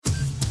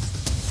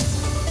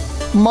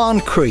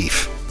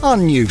Moncrief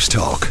on News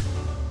Talk.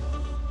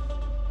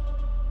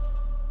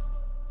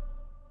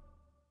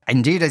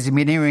 Indeed, as you've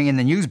been hearing in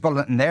the news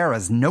bulletin there,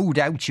 as no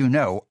doubt you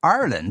know,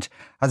 Ireland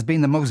has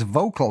been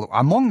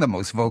among the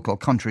most vocal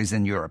countries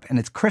in Europe in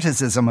its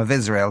criticism of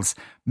Israel's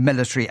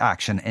military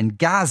action in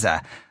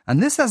Gaza.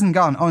 And this hasn't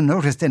gone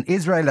unnoticed in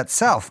Israel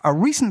itself. A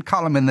recent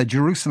column in the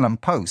Jerusalem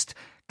Post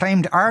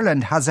claimed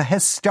Ireland has a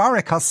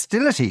historic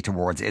hostility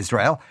towards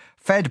Israel,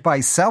 fed by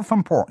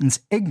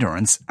self-importance,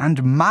 ignorance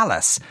and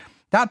malice.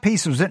 That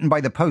piece was written by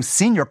the Post's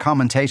senior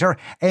commentator,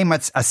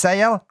 Amotz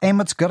Asa-El.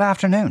 Amotz, good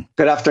afternoon.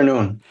 Good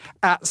afternoon.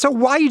 So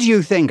why do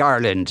you think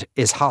Ireland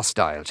is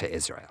hostile to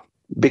Israel?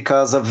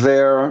 Because of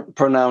their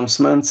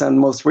pronouncements and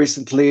most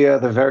recently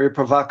the very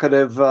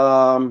provocative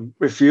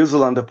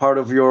refusal on the part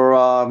of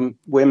your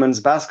women's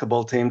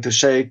basketball team to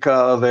shake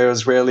their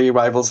Israeli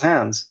rivals'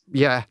 hands.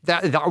 Yeah,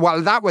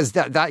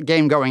 that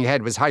game going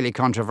ahead was highly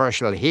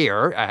controversial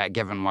here,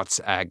 given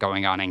what's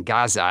going on in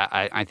Gaza.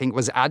 I think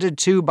was added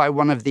to by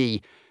one of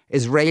the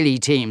Israeli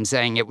team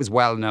saying it was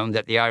well known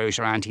that the Irish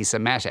are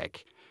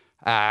anti-Semitic,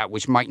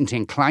 which mightn't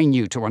incline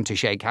you to want to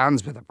shake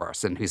hands with a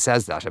person who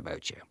says that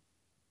about you.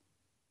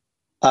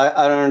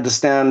 I don't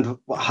understand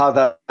how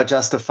that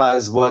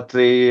justifies what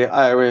the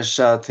Irish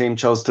team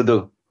chose to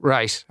do.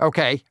 Right,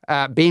 okay.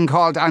 Being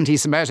called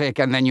anti-Semitic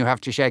and then you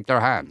have to shake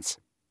their hands.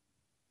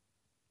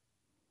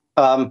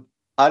 I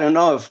don't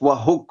know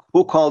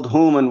who called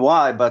whom and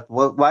why, but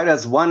why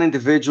does one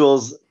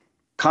individual's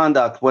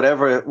conduct,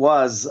 whatever it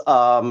was,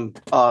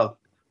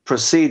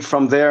 proceed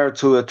from there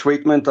to a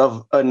treatment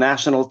of a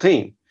national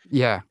team?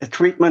 Yeah. A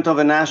treatment of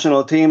a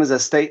national team is a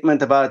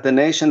statement about the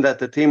nation that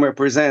the team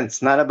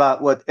represents, not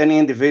about what any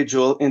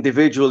individual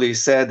individually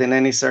said in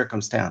any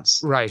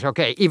circumstance. Right,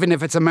 okay. Even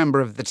if it's a member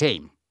of the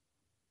team?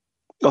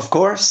 Of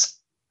course.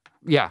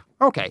 Yeah,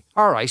 okay.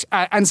 All right.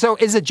 And so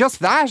is it just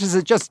that? Is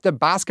it just a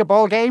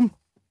basketball game?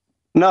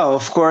 No,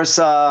 of course,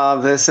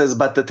 this is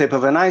but the tip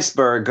of an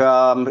iceberg.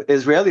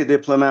 Israeli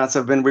diplomats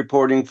have been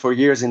reporting for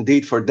years,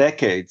 indeed for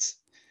decades,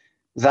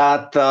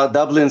 that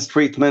Dublin's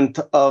treatment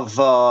of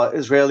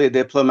Israeli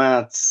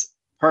diplomats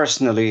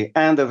personally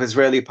and of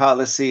Israeli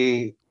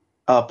policy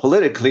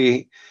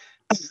politically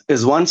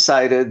is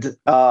one-sided,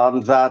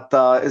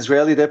 that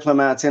Israeli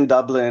diplomats in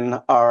Dublin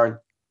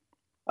are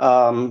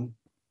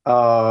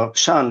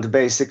shunned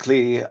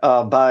basically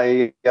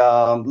by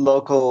the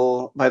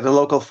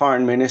local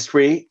foreign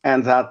ministry,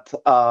 and that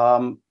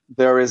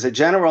there is a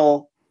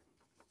general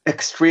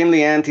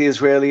extremely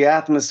anti-Israeli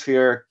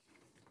atmosphere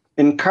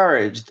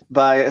encouraged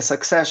by a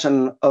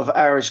succession of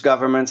Irish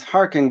governments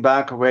harking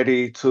back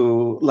already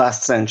to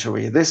last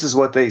century. This is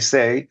what they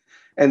say,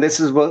 and this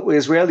is what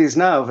Israelis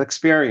now have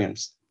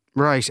experienced.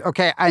 Right.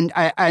 Okay. And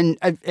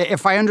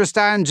if I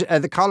understand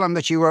the column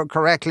that you wrote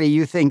correctly,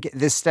 you think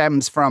this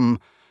stems from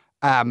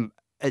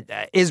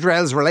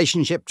Israel's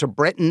relationship to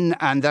Britain,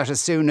 and that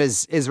as soon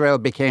as Israel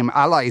became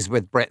allies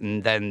with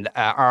Britain, then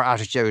our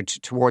attitude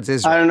towards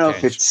Israel I don't know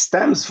changed. if it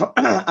stems from.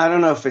 I don't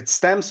know if it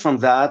stems from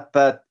that,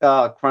 but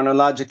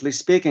chronologically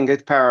speaking,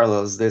 it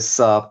parallels this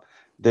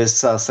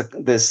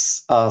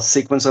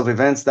sequence of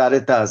events that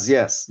it does.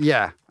 Yes.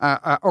 Yeah.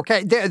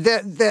 Okay.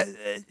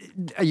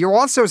 You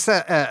also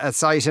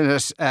cite in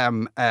it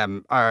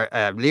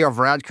Leo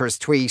Varadkar's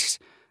tweet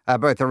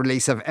about the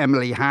release of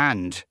Emily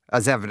Hand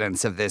as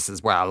evidence of this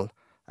as well.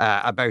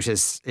 About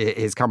his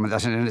comment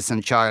that an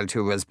innocent child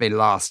who has been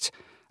lost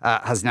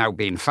has now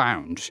been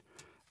found.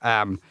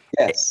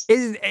 Yes.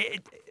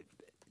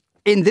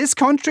 In this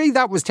country,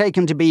 that was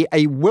taken to be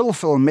a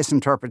willful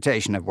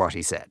misinterpretation of what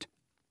he said.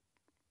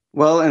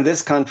 Well, in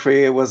this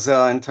country, it was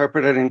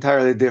interpreted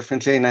entirely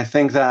differently. And I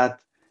think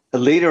that the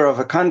leader of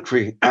a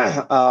country,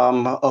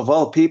 of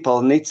all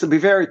people, needs to be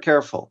very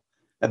careful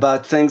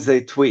about things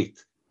they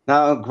tweet.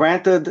 Now,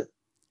 granted,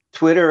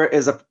 Twitter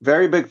is a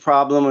very big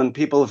problem, and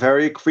people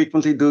very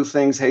frequently do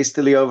things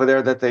hastily over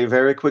there that they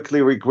very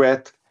quickly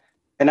regret.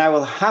 And I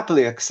will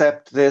happily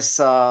accept this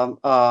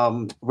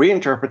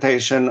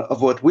reinterpretation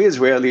of what we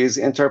Israelis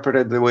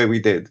interpreted the way we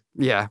did.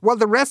 Yeah. Well,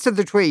 the rest of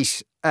the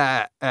tweet,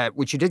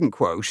 which you didn't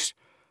quote,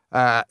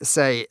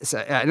 say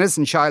an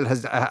innocent child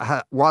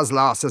was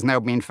lost, has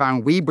now been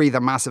found. We breathe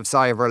a massive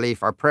sigh of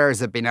relief. Our prayers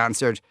have been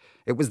answered.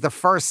 It was the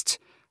first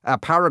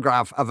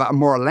paragraph of a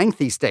more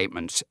lengthy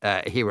statement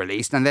he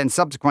released. And then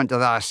subsequent to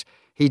that,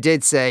 he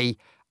did say,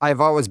 I've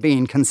always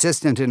been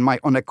consistent in my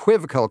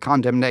unequivocal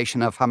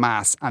condemnation of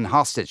Hamas and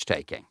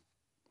hostage-taking.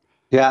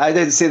 Yeah, I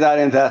didn't see that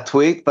in that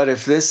tweet, but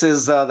if this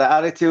is the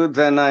attitude,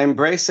 then I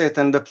embrace it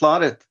and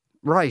applaud it.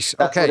 Right,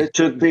 That's okay. what it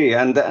should be.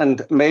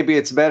 And maybe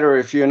it's better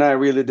if you and I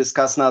really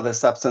discuss now the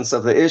substance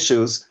of the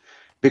issues,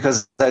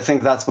 because I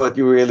think that's what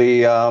you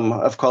really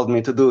have called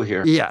me to do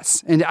here.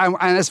 Yes. And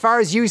as far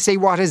as you see,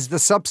 what is the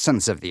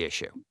substance of the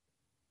issue?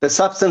 The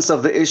substance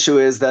of the issue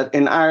is that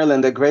in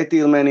Ireland, a great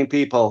deal many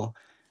people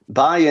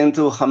buy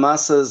into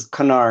Hamas's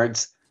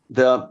canards,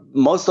 the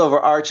most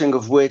overarching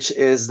of which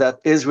is that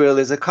Israel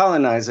is a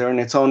colonizer in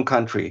its own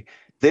country.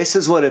 This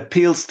is what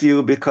appeals to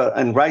you, because,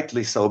 and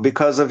rightly so,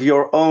 because of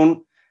your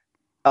own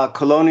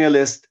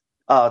colonialist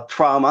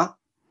trauma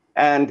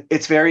And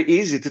it's very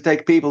easy to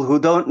take people who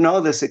don't know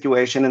the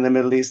situation in the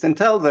Middle East and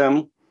tell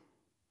them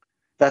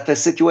that the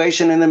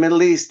situation in the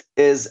Middle East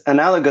is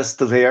analogous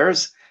to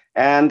theirs,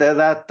 and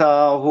that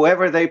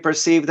whoever they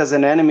perceived as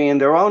an enemy in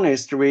their own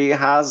history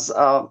has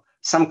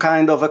some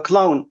kind of a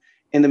clone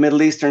in the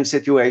Middle Eastern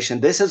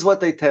situation. This is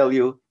what they tell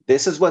you,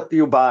 this is what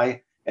you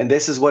buy, and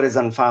this is what is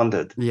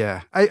unfounded.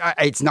 Yeah.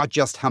 It's not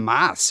just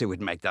Hamas who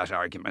would make that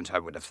argument, I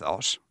would have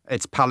thought.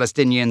 It's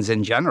Palestinians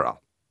in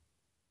general.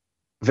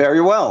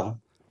 Very well.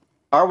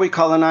 Are we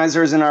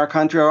colonizers in our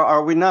country or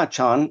are we not,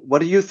 Sean? What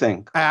do you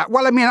think?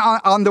 Well, I mean,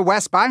 on the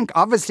West Bank,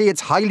 obviously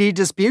it's highly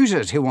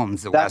disputed who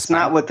owns the West Bank. That's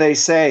not what they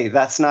say.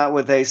 That's not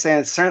what they say.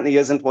 It certainly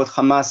isn't what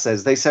Hamas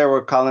says. They say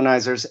we're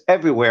colonizers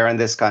everywhere in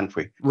this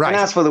country. Right. And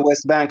as for the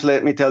West Bank,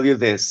 let me tell you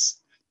this.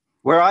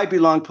 Where I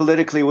belong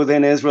politically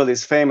within Israel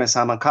is famous.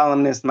 I'm a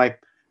columnist. My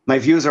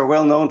views are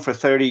well known for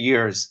 30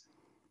 years.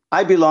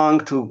 I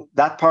belong to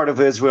that part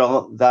of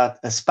Israel that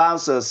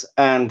espouses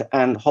and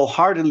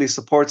wholeheartedly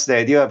supports the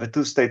idea of a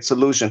two-state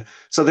solution.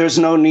 So there's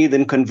no need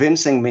in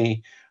convincing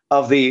me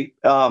of the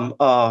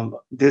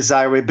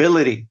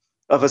desirability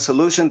of a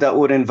solution that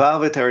would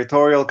involve a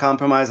territorial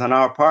compromise on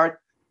our part,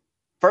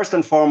 first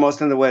and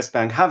foremost in the West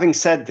Bank. Having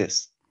said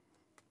this,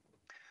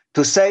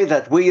 to say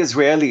that we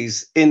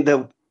Israelis in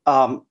the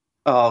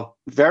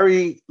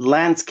very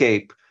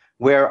landscape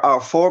where our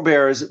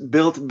forebears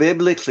built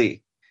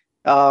biblically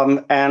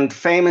and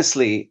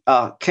famously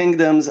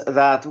kingdoms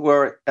that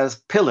were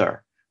as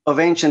pillar of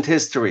ancient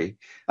history,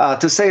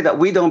 to say that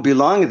we don't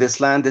belong in this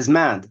land is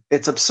mad.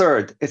 It's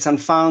absurd. It's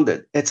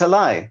unfounded. It's a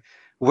lie.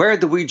 Where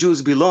do we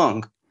Jews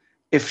belong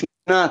if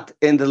not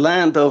in the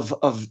land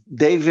of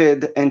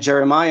David and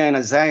Jeremiah and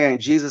Isaiah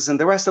and Jesus and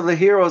the rest of the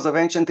heroes of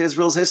ancient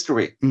Israel's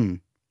history?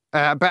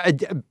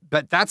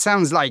 But that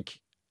sounds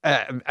like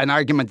an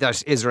argument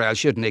that Israel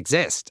shouldn't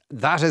exist.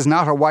 That is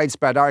not a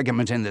widespread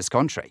argument in this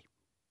country.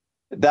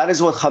 That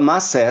is what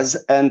Hamas says.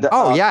 And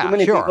too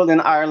many people in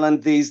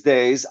Ireland these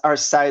days are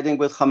siding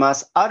with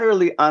Hamas,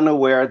 utterly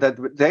unaware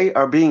that they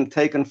are being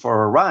taken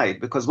for a ride,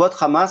 because what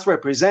Hamas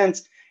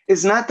represents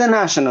is not the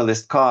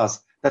nationalist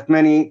cause that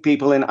many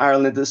people in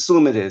Ireland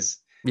assume it is.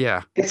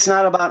 Yeah. It's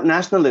not about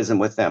nationalism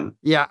with them.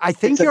 Yeah, I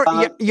think you're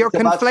conflating.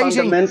 About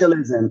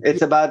fundamentalism.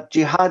 It's about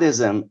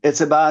jihadism.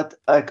 It's about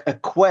a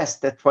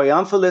quest, a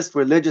triumphalist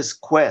religious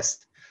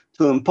quest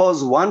to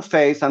impose one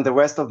faith on the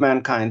rest of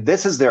mankind.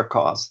 This is their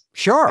cause.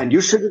 Sure. And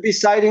you shouldn't be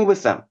siding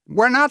with them.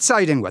 We're not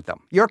siding with them.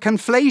 You're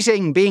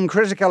conflating being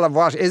critical of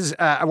what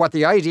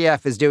the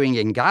IDF is doing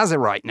in Gaza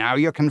right now.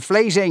 You're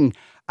conflating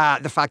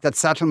the fact that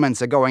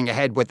settlements are going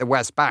ahead with the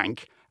West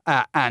Bank.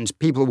 And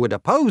people would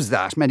oppose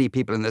that. Many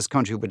people in this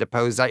country would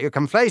oppose that. You're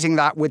conflating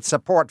that with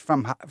support for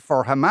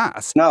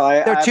Hamas. No,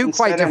 they're two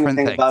quite different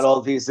things. About all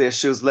these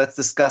issues, let's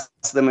discuss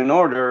them in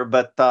order.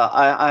 But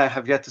I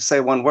have yet to say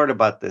one word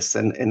about this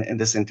in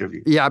this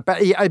interview. Yeah,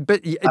 but I've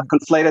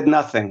conflated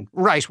nothing.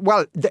 Right.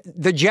 Well,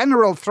 the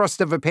general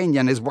thrust of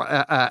opinion is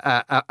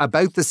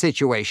about the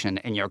situation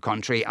in your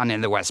country and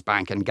in the West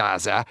Bank and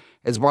Gaza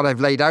is what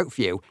I've laid out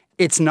for you.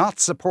 It's not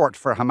support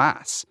for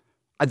Hamas.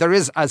 There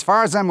is, as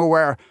far as I'm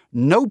aware,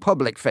 no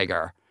public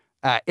figure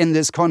in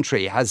this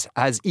country has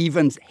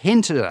even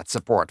hinted at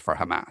support for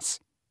Hamas.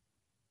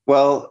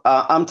 Well,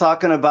 I'm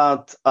talking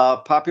about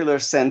popular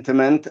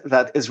sentiment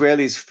that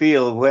Israelis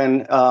feel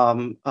when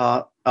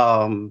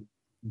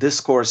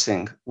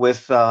discoursing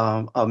with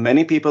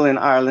many people in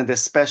Ireland,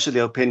 especially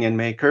opinion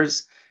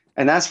makers.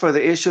 And as for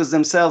the issues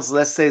themselves,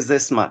 let's say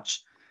this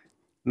much.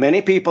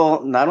 Many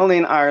people, not only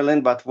in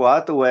Ireland, but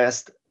throughout the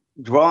West,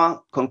 draw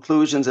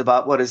conclusions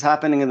about what is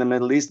happening in the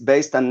Middle East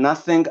based on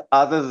nothing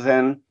other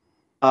than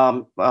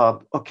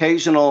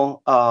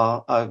occasional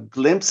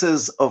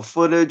glimpses of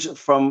footage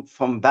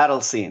from battle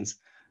scenes,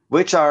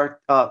 which are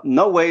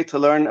no way to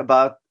learn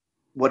about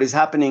what is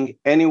happening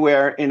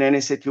anywhere in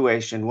any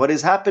situation. What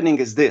is happening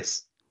is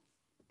this.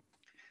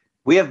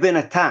 We have been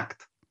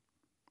attacked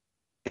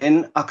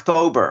in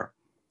October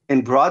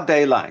in broad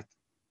daylight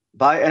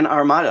by an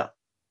armada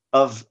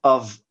of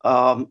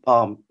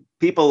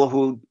people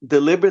who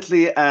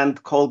deliberately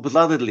and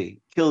cold-bloodedly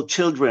killed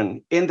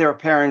children in their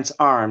parents'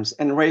 arms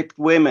and raped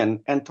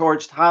women and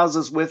torched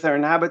houses with their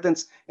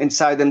inhabitants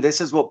inside them.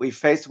 This is what we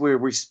faced. We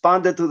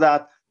responded to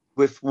that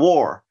with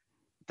war.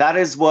 That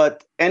is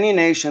what any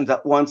nation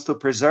that wants to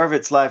preserve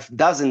its life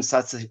does in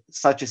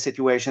such a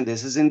situation.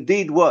 This is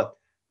indeed what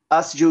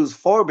us Jews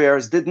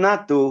forebears did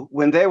not do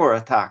when they were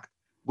attacked.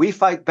 We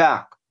fight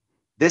back.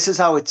 This is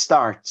how it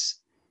starts,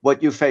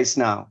 what you face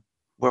now.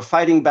 We're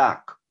fighting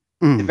back.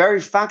 The very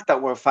fact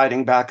that we're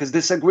fighting back is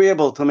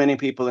disagreeable to many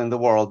people in the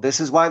world. This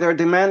is why they're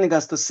demanding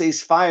us to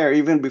cease fire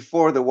even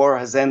before the war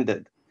has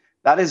ended.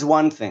 That is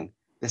one thing.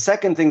 The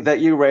second thing that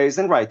you raised,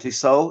 and rightly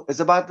so,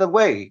 is about the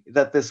way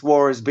that this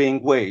war is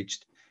being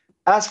waged.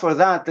 As for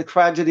that, the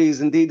tragedy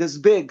is indeed as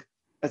big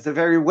as the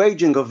very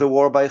waging of the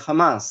war by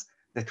Hamas.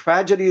 The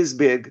tragedy is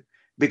big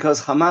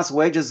because Hamas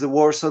wages the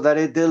war so that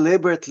it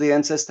deliberately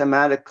and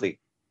systematically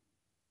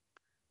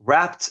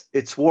wrapped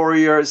its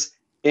warriors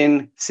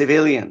in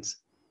civilians.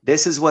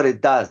 This is what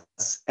it does.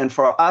 And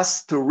for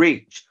us to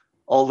reach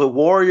all the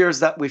warriors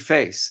that we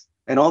face,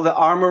 and all the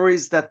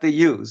armories that they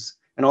use,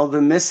 and all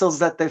the missiles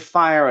that they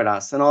fire at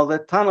us, and all the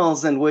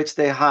tunnels in which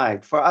they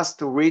hide, for us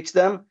to reach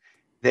them,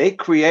 they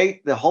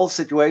create the whole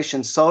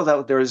situation so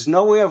that there is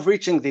no way of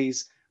reaching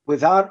these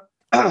without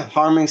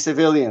harming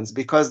civilians,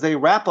 because they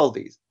wrap all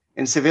these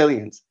in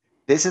civilians.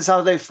 This is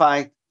how they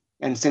fight.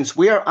 And since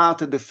we are out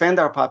to defend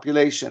our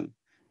population,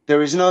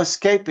 there is no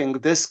escaping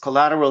this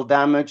collateral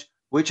damage,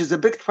 which is a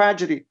big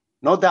tragedy,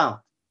 no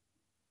doubt.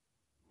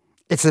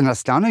 It's an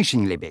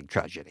astonishingly big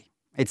tragedy.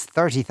 It's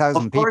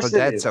 30,000 people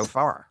dead so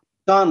far.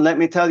 Don, let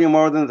me tell you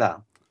more than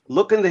that.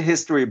 Look in the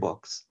history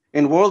books.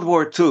 In World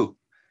War II,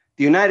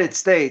 the United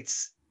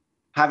States,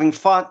 having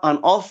fought on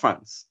all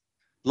fronts,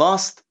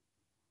 lost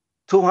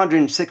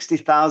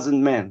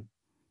 260,000 men.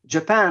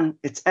 Japan,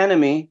 its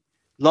enemy,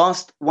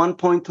 lost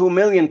 1.2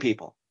 million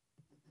people.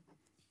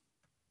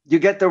 You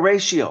get the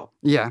ratio.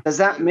 Yeah. Does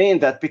that mean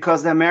that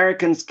because the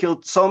Americans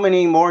killed so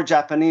many more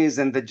Japanese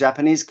and the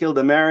Japanese killed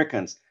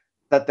Americans,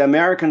 that the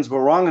Americans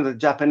were wrong and the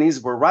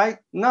Japanese were right?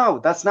 No,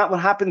 that's not what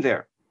happened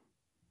there.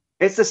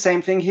 It's the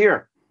same thing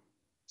here.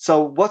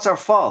 So what's our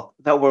fault?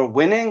 That we're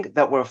winning,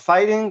 that we're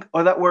fighting,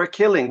 or that we're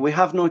killing? We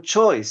have no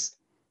choice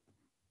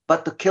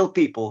but to kill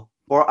people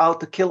who are out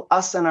to kill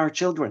us and our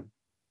children.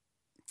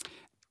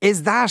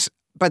 Is that...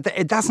 But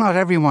that's not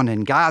everyone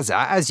in Gaza.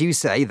 As you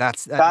say,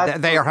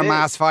 they are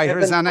Hamas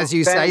fighters, and as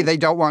you say, they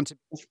don't want to...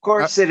 Of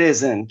course it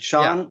isn't,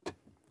 Sean. Yeah.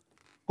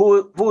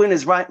 Who in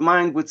his right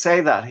mind would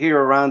say that here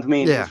around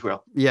me in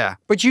Israel? Yeah,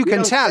 but you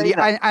can tell,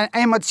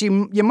 Amotz,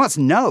 you must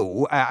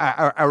know,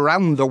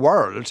 around the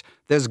world,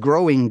 there's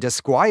growing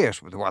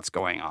disquiet with what's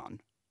going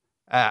on.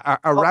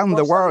 Around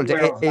the world,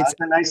 it's...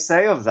 And I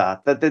say of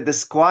that the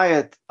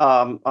disquiet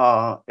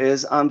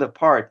is on the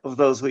part of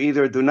those who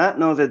either do not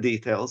know the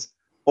details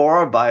or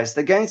are biased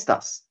against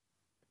us.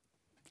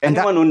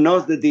 Anyone who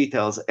knows the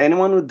details,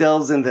 anyone who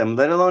delves in them,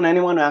 let alone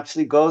anyone who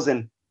actually goes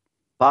and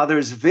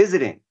bothers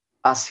visiting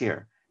us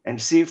here and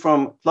see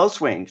from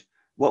close range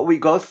what we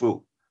go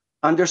through,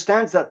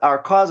 understands that our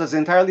cause is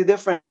entirely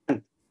different.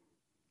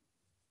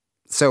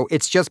 So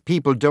it's just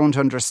people don't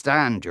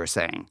understand, you're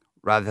saying,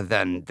 rather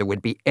than there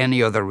would be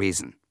any other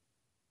reason.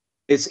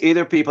 It's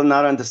either people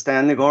not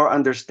understanding or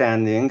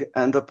understanding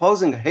and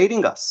opposing,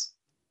 hating us.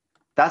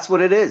 That's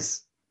what it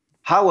is.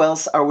 How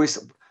else are we?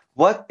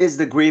 What is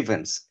the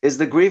grievance? Is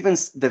the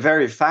grievance the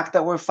very fact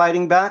that we're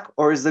fighting back,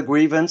 or is the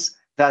grievance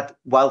that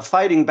while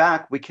fighting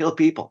back, we kill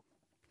people?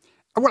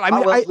 Well,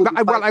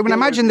 I would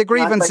imagine the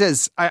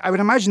grievances. I would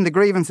imagine the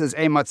grievances,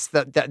 Amotz,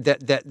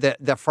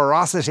 the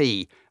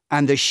ferocity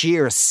and the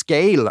sheer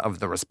scale of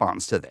the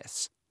response to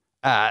this.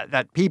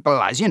 That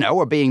people, as you know,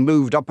 are being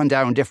moved up and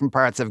down different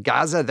parts of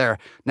Gaza. They're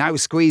now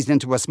squeezed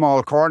into a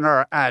small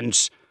corner,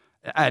 and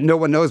no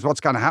one knows what's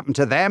going to happen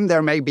to them.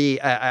 There may be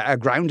a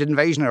ground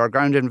invasion or a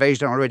ground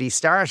invasion already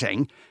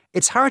starting.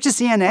 It's hard to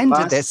see an end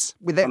to this.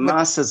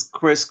 Hamas has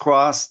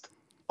crisscrossed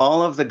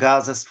all of the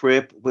Gaza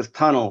Strip with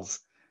tunnels,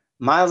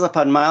 miles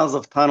upon miles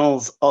of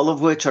tunnels, all of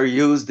which are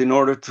used in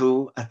order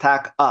to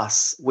attack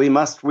us. We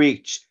must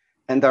reach,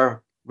 and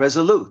are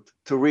resolute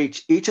to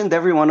reach each and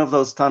every one of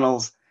those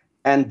tunnels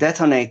and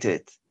detonate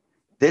it.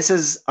 This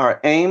is our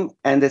aim,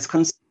 and it's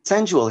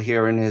consensual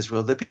here in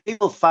Israel. The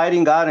people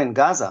fighting out in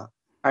Gaza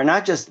are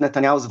not just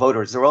Netanyahu's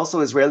voters. They're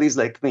also Israelis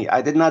like me.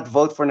 I did not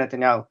vote for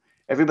Netanyahu.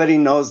 Everybody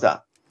knows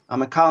that.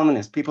 I'm a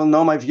columnist. People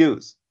know my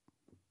views.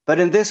 But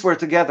in this, we're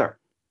together.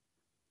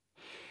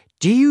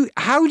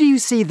 How do you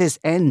see this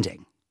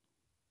ending?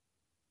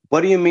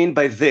 What do you mean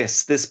by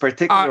this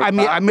particular?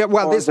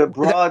 The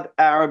broad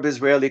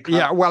Arab-Israeli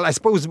conflict? Yeah, well, I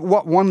suppose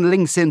what one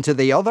links into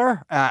the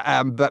other,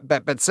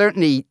 but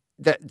certainly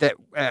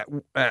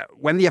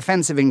when the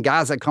offensive in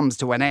Gaza comes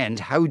to an end,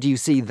 how do you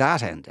see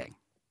that ending?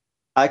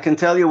 I can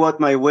tell you what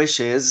my wish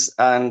is,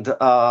 and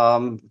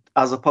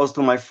as opposed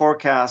to my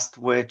forecast,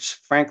 which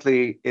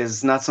frankly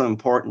is not so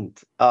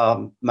important.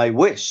 My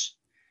wish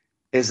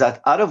is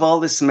that out of all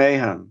this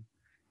mayhem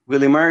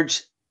will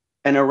emerge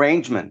an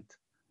arrangement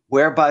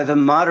whereby the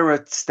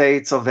moderate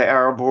states of the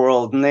Arab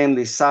world,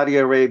 namely Saudi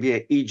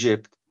Arabia,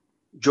 Egypt,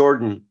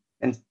 Jordan,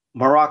 and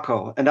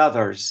Morocco, and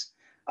others,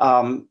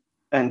 and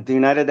the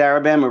United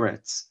Arab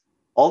Emirates,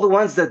 all the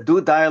ones that do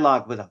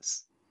dialogue with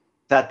us,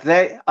 that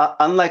they,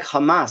 unlike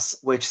Hamas,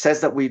 which says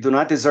that we do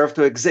not deserve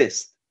to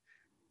exist,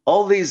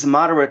 all these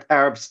moderate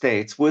Arab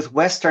states, with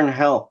Western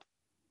help,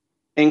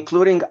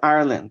 including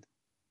Ireland,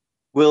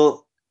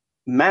 will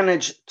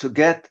manage to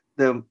get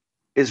the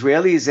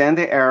Israelis and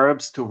the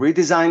Arabs to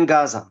redesign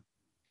Gaza.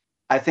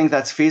 I think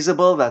that's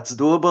feasible, that's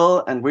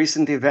doable, and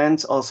recent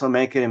events also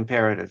make it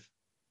imperative.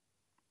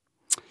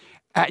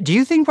 Do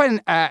you think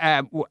when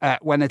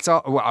it's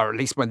all, or at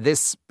least when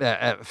this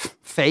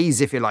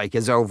phase, if you like,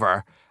 is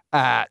over,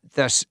 that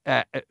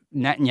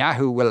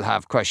Netanyahu will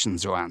have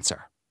questions to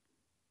answer?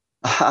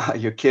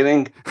 You're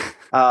kidding.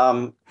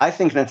 I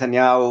think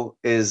Netanyahu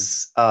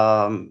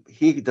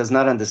he does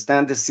not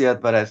understand this yet,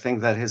 but I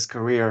think that his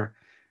career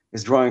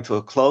is drawing to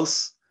a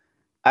close.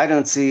 I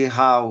don't see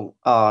how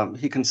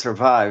he can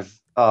survive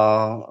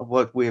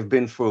what we have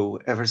been through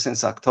ever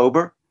since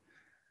October.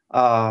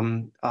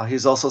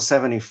 He's also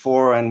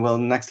 74 and will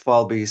next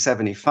fall be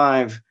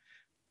 75.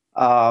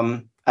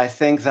 I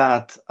think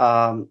that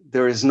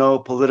there is no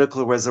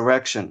political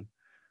resurrection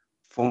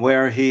from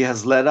where he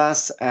has led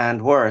us,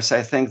 and worse,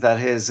 I think that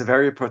his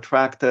very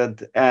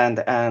protracted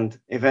and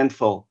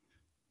eventful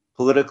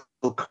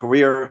political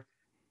career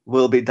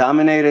will be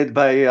dominated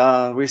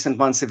by recent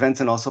months' events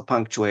and also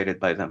punctuated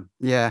by them.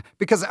 Yeah,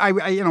 because I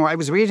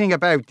was reading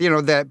about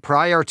that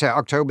prior to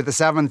October the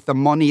 7th, the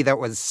money that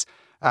was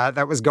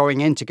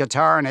going into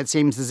Qatar, and it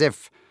seems as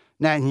if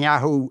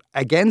Netanyahu,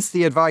 against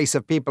the advice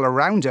of people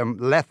around him,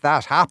 let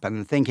that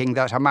happen, thinking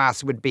that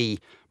Hamas would be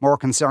more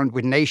concerned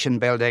with nation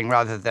building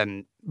rather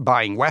than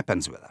buying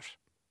weapons with it.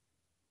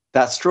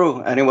 That's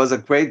true. And it was a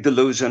great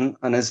delusion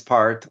on his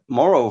part.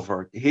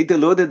 Moreover, he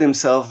deluded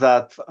himself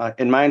that,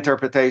 in my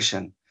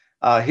interpretation,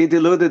 he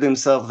deluded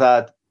himself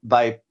that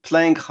by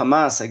playing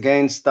Hamas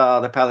against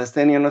the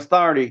Palestinian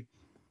Authority,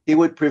 he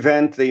would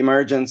prevent the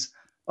emergence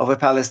of a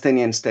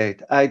Palestinian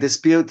state. I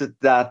dispute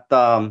that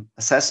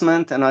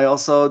assessment, and I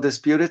also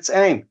dispute its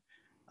aim.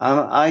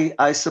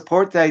 I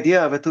support the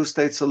idea of a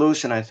two-state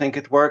solution. I think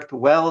it worked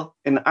well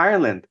in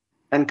Ireland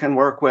and can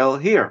work well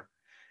here.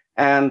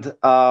 And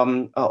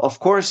of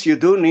course, you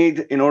do need,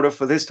 in order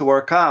for this to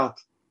work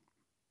out,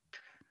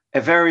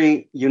 a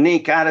very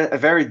unique, a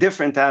very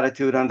different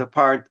attitude on the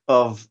part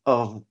of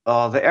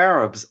the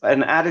Arabs,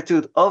 an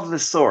attitude of the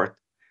sort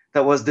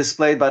that was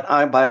displayed by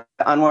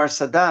Anwar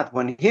Sadat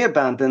when he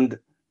abandoned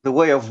the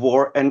way of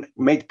war and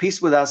made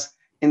peace with us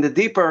in the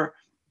deeper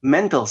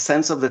mental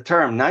sense of the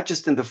term, not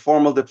just in the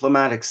formal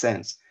diplomatic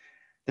sense.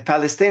 The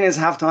Palestinians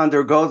have to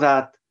undergo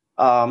that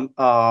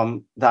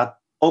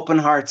open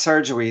heart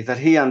surgery that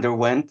he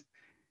underwent,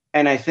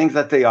 and I think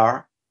that they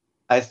are.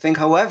 I think,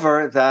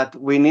 however, that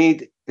we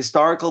need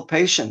historical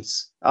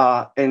patience,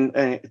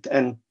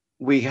 and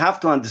we have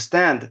to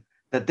understand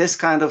that this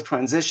kind of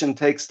transition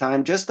takes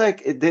time, just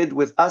like it did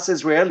with us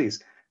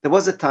Israelis. There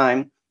was a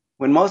time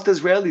when most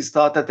Israelis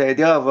thought that the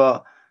idea of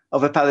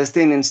a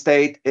Palestinian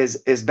state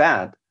is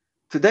bad.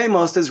 Today,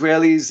 most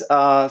Israelis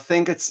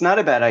think it's not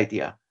a bad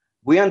idea.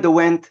 We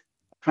underwent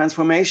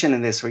transformation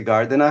in this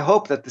regard, and I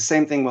hope that the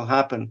same thing will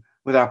happen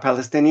with our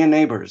Palestinian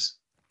neighbors.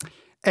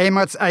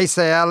 Amotz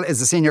Asa-El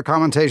is a senior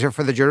commentator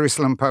for the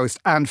Jerusalem Post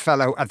and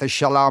fellow at the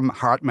Shalom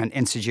Hartman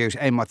Institute.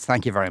 Amotz,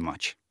 thank you very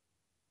much.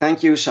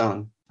 Thank you,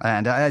 Sean.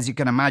 And as you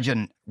can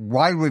imagine,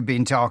 while we've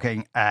been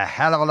talking, a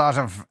hell of a lot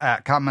of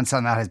comments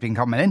on that has been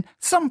coming in.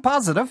 Some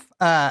positive,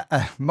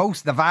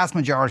 the vast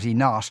majority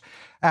not.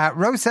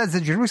 Rose says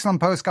the Jerusalem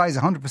Post guy is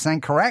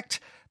 100% correct.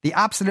 The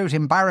absolute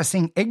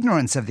embarrassing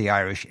ignorance of the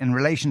Irish in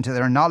relation to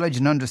their knowledge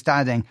and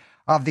understanding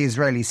of the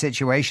Israeli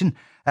situation.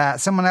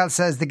 Someone else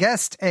says that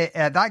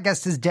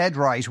guest is dead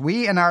right.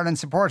 We in Ireland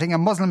supporting a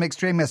Muslim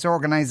extremist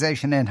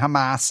organisation in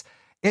Hamas.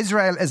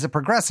 Israel is a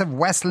progressive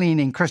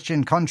West-leaning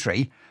Christian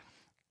country.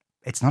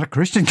 It's not a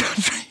Christian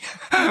country.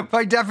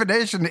 By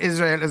definition,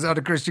 Israel is not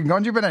a Christian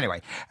country. But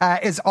anyway,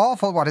 it's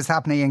awful what is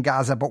happening in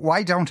Gaza. But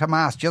why don't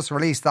Hamas just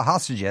release the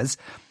hostages?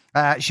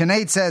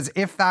 Sinead says,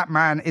 if that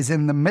man is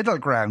in the middle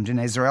ground in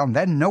Israel,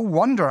 then no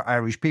wonder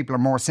Irish people are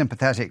more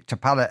sympathetic to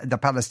the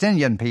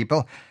Palestinian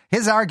people.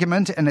 His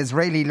argument in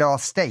Israeli law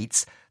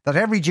states that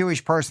every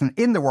Jewish person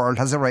in the world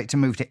has a right to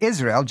move to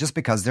Israel just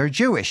because they're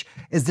Jewish,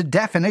 is the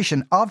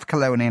definition of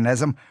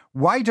colonialism.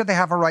 Why do they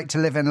have a right to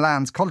live in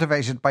lands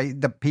cultivated by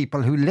the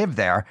people who live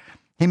there?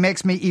 He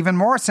makes me even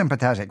more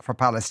sympathetic for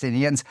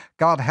Palestinians.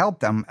 God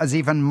help them, as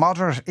even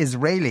moderate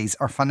Israelis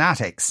are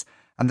fanatics.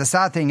 And the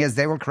sad thing is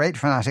they will create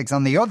fanatics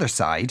on the other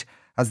side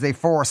as they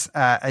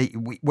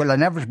will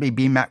inevitably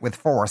be met with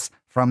force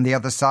from the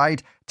other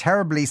side.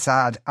 Terribly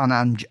sad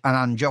and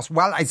unjust.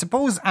 Well, I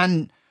suppose,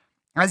 and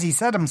as he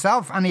said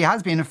himself, and he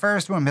has been a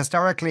first one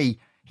historically,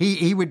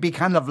 he would be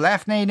kind of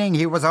left-leaning.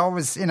 He was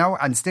always,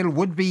 and still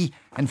would be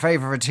in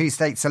favour of a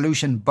two-state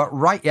solution. But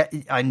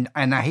and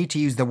I hate to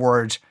use the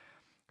word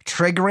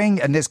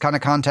triggering in this kind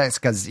of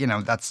context because,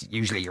 that's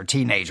usually your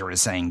teenager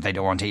is saying they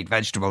don't want to eat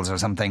vegetables or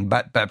something.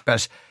 But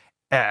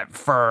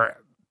for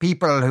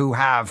people who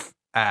have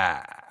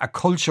a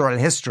cultural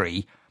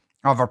history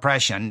of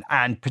oppression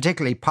and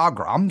particularly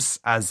pogroms,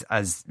 as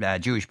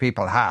Jewish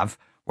people have,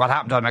 what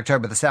happened on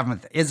October the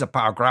 7th is a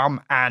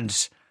pogrom,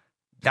 and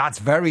that's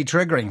very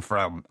triggering for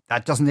them.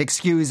 That doesn't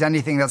excuse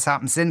anything that's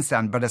happened since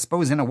then, but I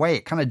suppose in a way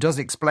it kind of does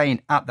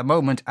explain at the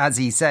moment, as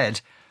he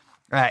said,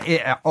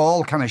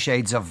 all kind of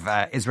shades of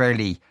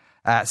Israeli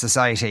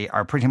society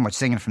are pretty much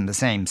singing from the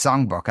same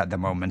songbook at the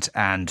moment,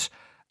 and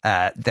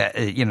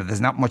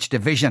there's not much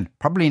division,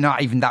 probably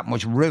not even that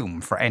much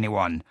room for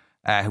anyone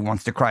who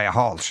wants to cry a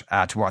halt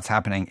to what's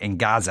happening in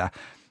Gaza.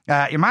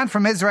 Your man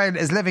from Israel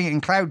is living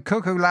in cloud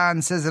cuckoo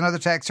land, says another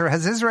texter.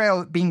 Has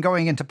Israel been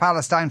going into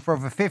Palestine for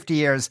over 50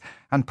 years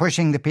and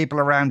pushing the people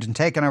around and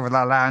taking over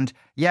that land?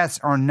 Yes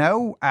or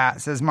no,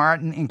 says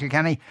Martin in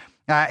Kilkenny.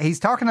 He's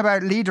talking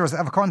about leaders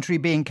of a country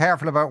being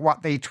careful about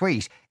what they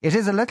tweet. It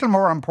is a little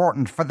more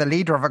important for the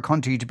leader of a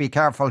country to be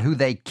careful who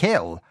they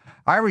kill.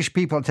 Irish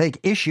people take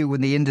issue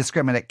with the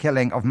indiscriminate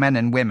killing of men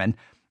and women.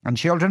 and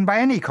children by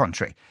any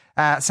country.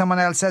 Someone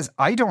else says,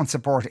 I don't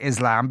support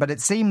Islam, but it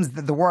seems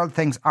that the world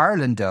thinks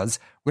Ireland does.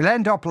 We'll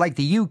end up like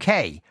the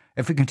UK.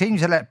 If we continue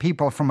to let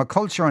people from a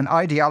culture and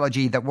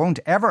ideology that won't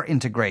ever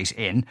integrate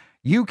in,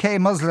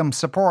 UK Muslims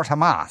support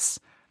Hamas.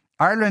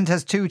 Ireland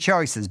has two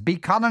choices: be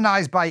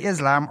colonised by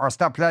Islam or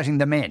stop letting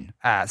them in,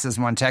 says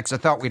one texter.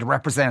 Thought we'd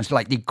represent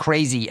like the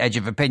crazy edge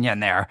of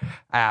opinion there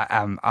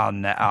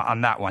on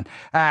that one,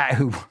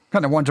 who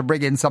kind of want to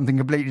bring in something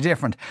completely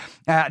different.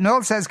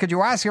 Noel says, could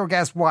you ask your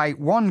guest why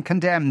one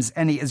condemns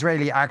any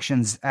Israeli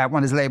actions,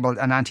 one is labelled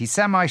an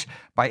anti-Semite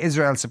by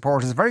Israel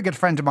supporters? A very good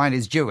friend of mine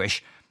is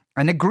Jewish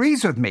and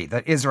agrees with me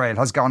that Israel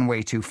has gone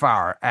way too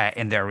far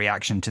in their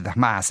reaction to the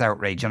Hamas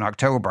outrage in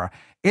October.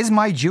 Is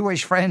my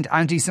Jewish friend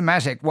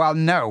anti-Semitic? Well,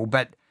 no,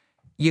 but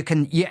you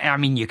could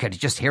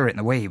just hear it in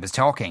the way he was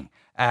talking,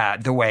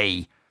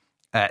 the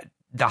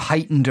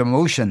heightened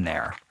emotion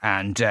there.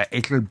 And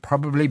it'll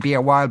probably be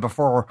a long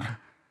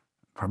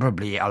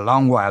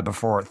while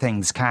before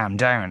things calm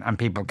down and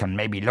people can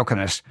maybe look at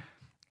it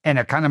in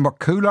a kind of more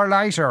cooler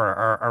light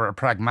or a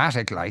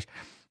pragmatic light.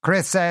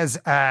 Chris says,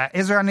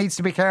 Israel needs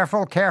to be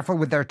careful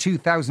with their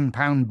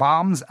 2,000-pound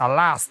bombs.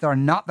 Alas, they're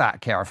not that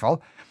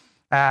careful.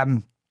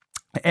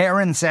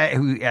 Aaron,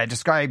 who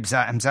describes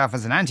himself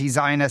as an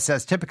anti-Zionist,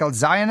 says, typical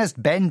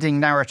Zionist bending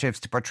narratives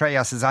to portray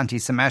us as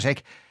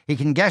anti-Semitic. He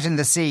can get in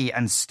the sea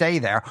and stay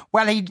there.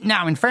 Well,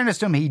 now, in fairness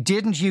to him, he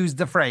didn't use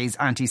the phrase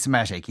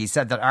anti-Semitic. He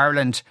said that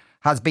Ireland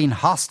has been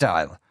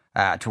hostile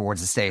towards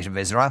the state of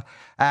Israel.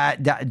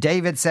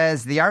 David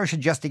says, the Irish are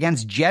just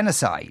against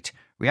genocide.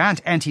 We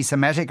aren't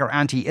anti-Semitic or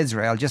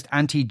anti-Israel, just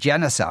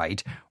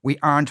anti-genocide. We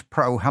aren't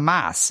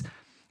pro-Hamas.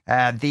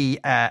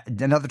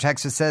 Another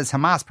texter says,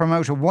 Hamas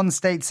promote a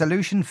one-state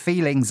solution.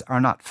 Feelings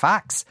are not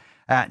facts.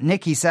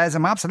 Nikki says,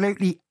 I'm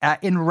absolutely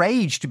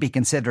enraged to be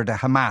considered a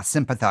Hamas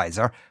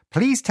sympathiser.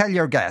 Please tell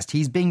your guest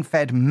he's being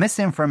fed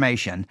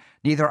misinformation.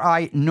 Neither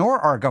I nor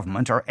our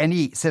government or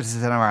any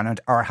citizen of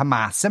Ireland are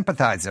Hamas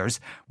sympathisers.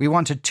 We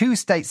want a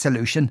two-state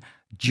solution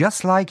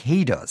just like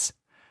he does.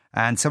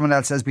 And someone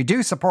else says, we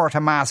do support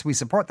Hamas. We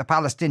support the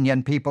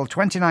Palestinian people.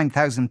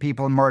 29,000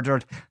 people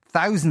murdered,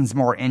 thousands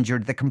more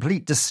injured, the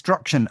complete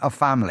destruction of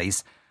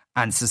families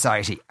and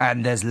society.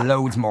 And there's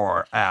loads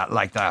more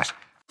like that.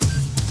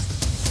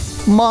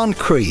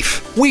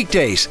 Moncrief,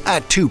 weekdays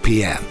at 2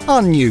 p.m.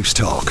 on News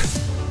Talk.